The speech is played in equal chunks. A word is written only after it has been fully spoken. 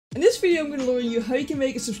In this video I'm going to learn you how you can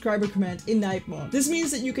make a subscriber command in Nightbot. This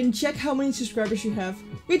means that you can check how many subscribers you have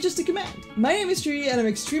with just a command. My name is Trui and I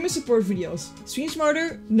make stream and support videos. Stream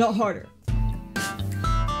smarter, not harder.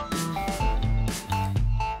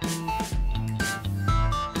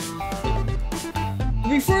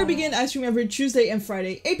 Before I begin, I stream every Tuesday and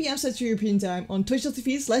Friday, 8 PM Central European Time on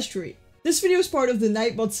twitch.tv/Trui. This video is part of the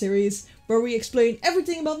Nightbot series, where we explain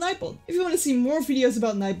everything about Nightbot. If you want to see more videos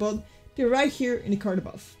about Nightbot, they're right here in the card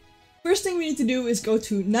above. First thing we need to do is go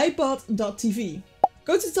to nightbot.tv.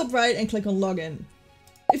 Go to the top right and click on login.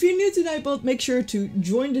 If you're new to Nightbot, make sure to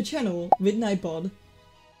join the channel with Nightbot.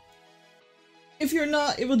 If you're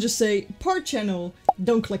not, it will just say part channel,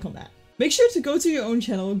 don't click on that. Make sure to go to your own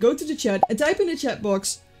channel, go to the chat and type in the chat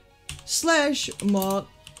box /mod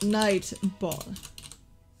Nightbot.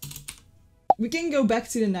 We can go back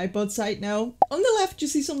to the Nightbot site now. On the left you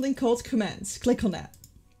see something called commands, click on that.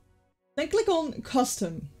 Then click on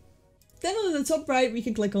custom. Then on the top right we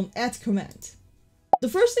can click on add command. The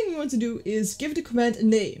first thing we want to do is give the command a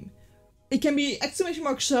name. It can be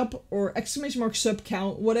 !sub or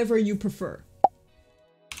 !subcount, whatever you prefer.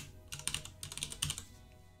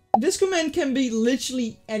 This command can be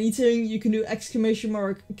literally anything. You can do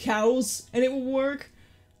 !cows and it will work.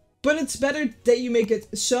 But it's better that you make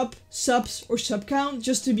it subs, or subcount,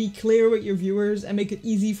 just to be clear with your viewers and make it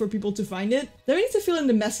easy for people to find it. Then we need to fill in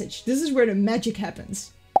the message. This is where the magic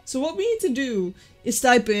happens. So what we need to do is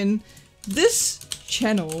type in, this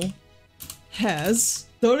channel has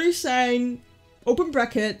 $ open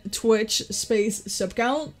bracket Twitch space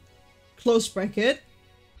subcount close bracket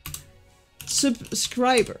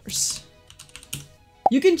subscribers.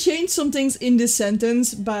 You can change some things in this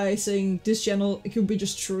sentence by saying this channel, it could be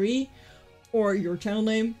just Trui, or your channel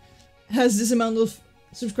name, has this amount of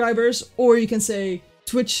subscribers, or you can say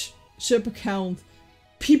Twitch sub account,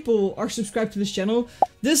 people are subscribed to this channel.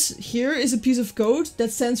 This here is a piece of code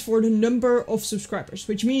that stands for the number of subscribers,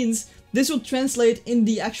 which means this will translate in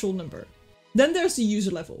the actual number. Then there's the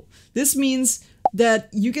user level. This means that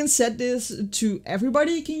you can set this to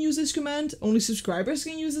everybody can use this command, only subscribers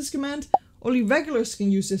can use this command, only regulars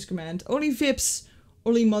can use this command, only VIPs,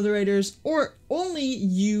 only moderators, or only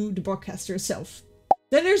you, the broadcaster itself.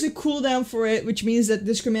 Then there's a cooldown for it, which means that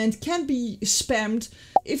this command can't be spammed.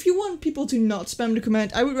 If you want people to not spam the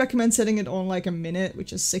command, I would recommend setting it on like a minute,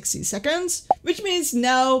 which is 60 seconds. Which means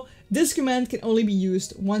now this command can only be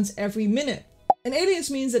used once every minute. And Alias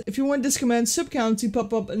means that if you want this command subcount to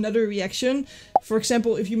pop up another reaction, for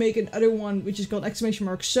example, if you make another one which is called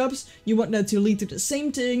 !subs, you want that to lead to the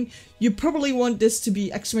same thing, you probably want this to be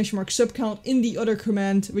 !subcount in the other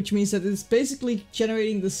command, which means that it's basically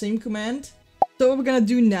generating the same command. So what we're gonna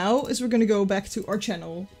do now is we're gonna go back to our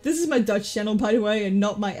channel. This is my Dutch channel, by the way, and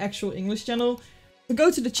not my actual English channel. So go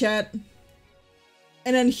to the chat,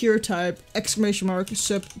 and then here type !subcount.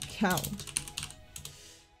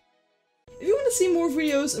 If you want to see more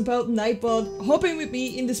videos about Nightbot, hop in with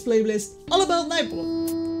me in this playlist all about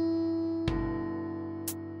Nightbot.